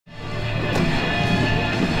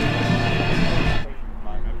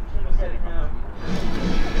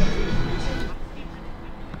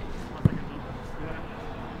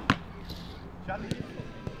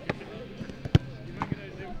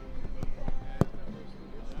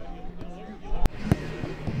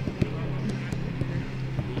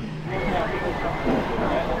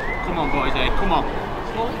Come on.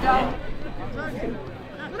 Slow it down.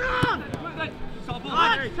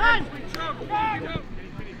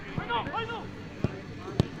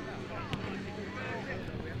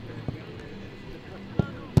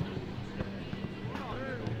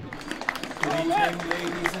 Good evening,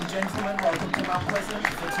 ladies and gentlemen. Welcome to Mount Pleasant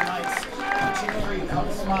for tonight's pitching free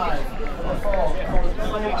comes live. Number 4,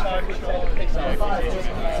 number 5,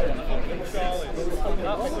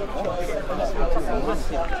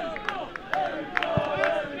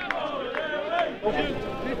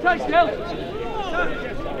 Touchdown!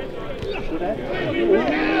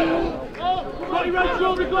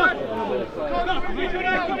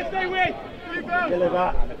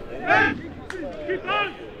 Keep on!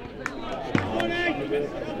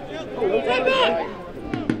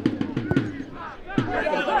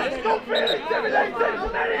 Don't feel intimidated!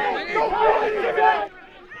 Don't feel intimidated!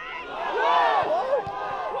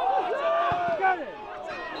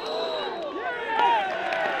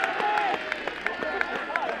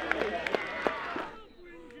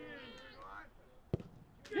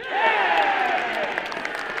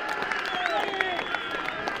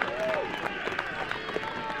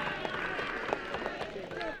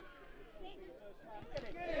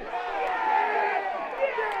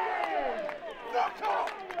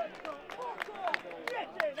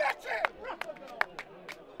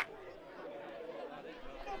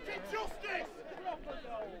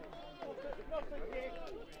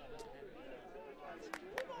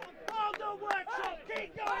 Well done, Worksop!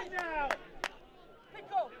 Keep going now! Pick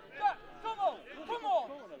up! Come on! Come on! Come on!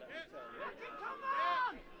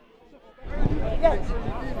 Yes!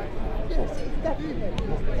 Yes, definitely.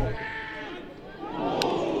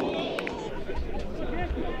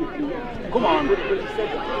 Come on.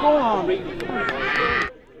 Go on.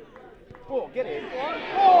 Oh, get in.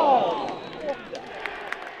 Oh!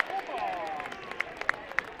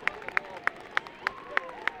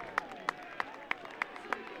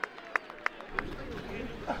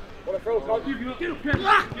 What a throw, Todd. Get up here.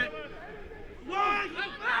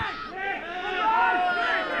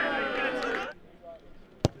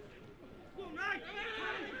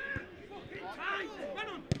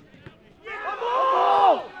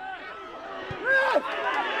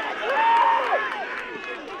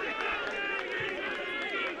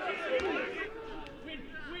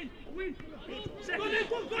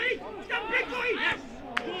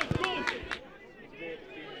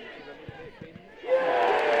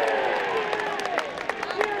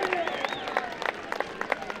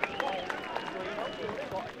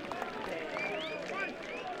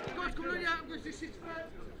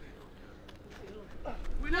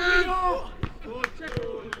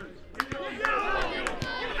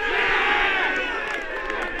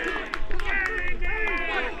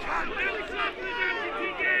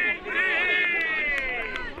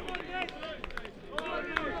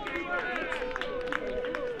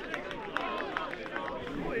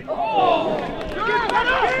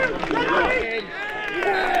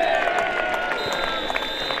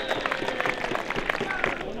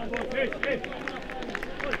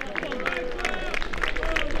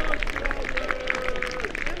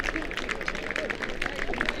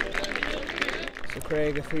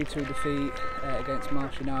 Craig, a 3-2 defeat against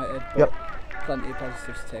Marske United, but plenty of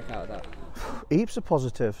positives to take out of that. Heaps of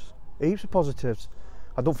positives. Heaps of positives.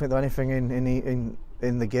 I don't think there's anything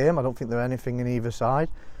in the game. I don't think there's anything in either side.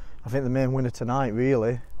 I think the main winner tonight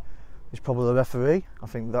really is probably the referee. I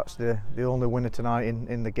think that's the only winner tonight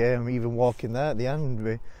in the game. Even walking there at the end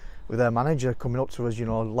with their manager coming up to us, you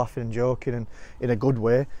know, laughing and joking and in a good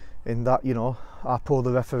way. In that, you know, how poor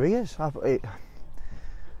the referee is.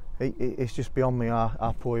 It's just beyond me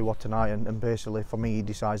how poor he was tonight, and basically for me he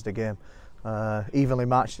decides the game. Evenly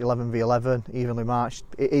matched, 11v11, evenly matched.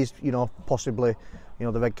 It is, you know, possibly, you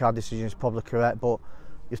know, the red card decision is probably correct, but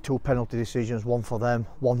there's 2 penalty decisions, one for them,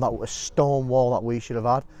 one that was a stone wall that we should have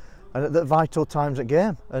had, and at the vital times of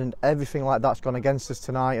game, and everything like that's gone against us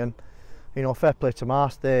tonight. And you know, fair play to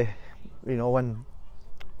Marske. They, you know, when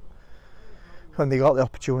they got the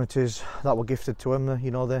opportunities that were gifted to them, you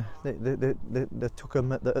know, they took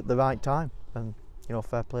them at the right time, and you know,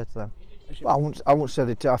 fair play to them. I won't say I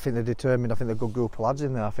think they're determined. I think they're a good group of lads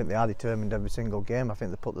in there. I think they are determined every single game. I think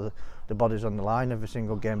they put the bodies on the line every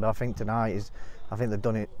single game. But I think tonight I think they've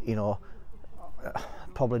done it. You know,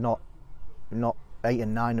 probably not 8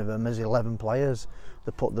 and 9 of them as 11 players.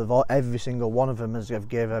 They put every single one of them as they've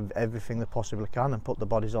gave everything they possibly can and put the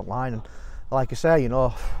bodies on line. And like I say, you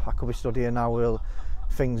know, I could be stood here now with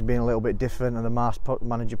things being a little bit different, and the Marske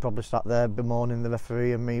manager probably sat there bemoaning the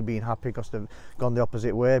referee and me being happy because they've gone the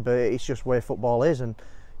opposite way. But it's just where football is, and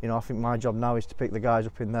you know, I think my job now is to pick the guys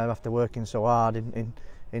up in there after working so hard in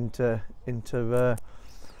into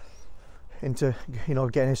you know,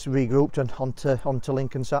 getting us regrouped and onto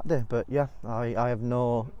Lincoln Saturday. But yeah, I have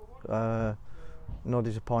no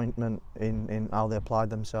disappointment in how they applied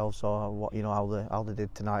themselves, or what, you know, how they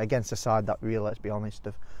did tonight against a side that really, let's be honest,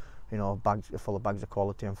 of, you know, full of bags of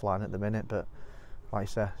quality and flying at the minute. But like I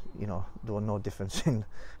say, you know, there was no difference in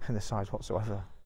the sides whatsoever.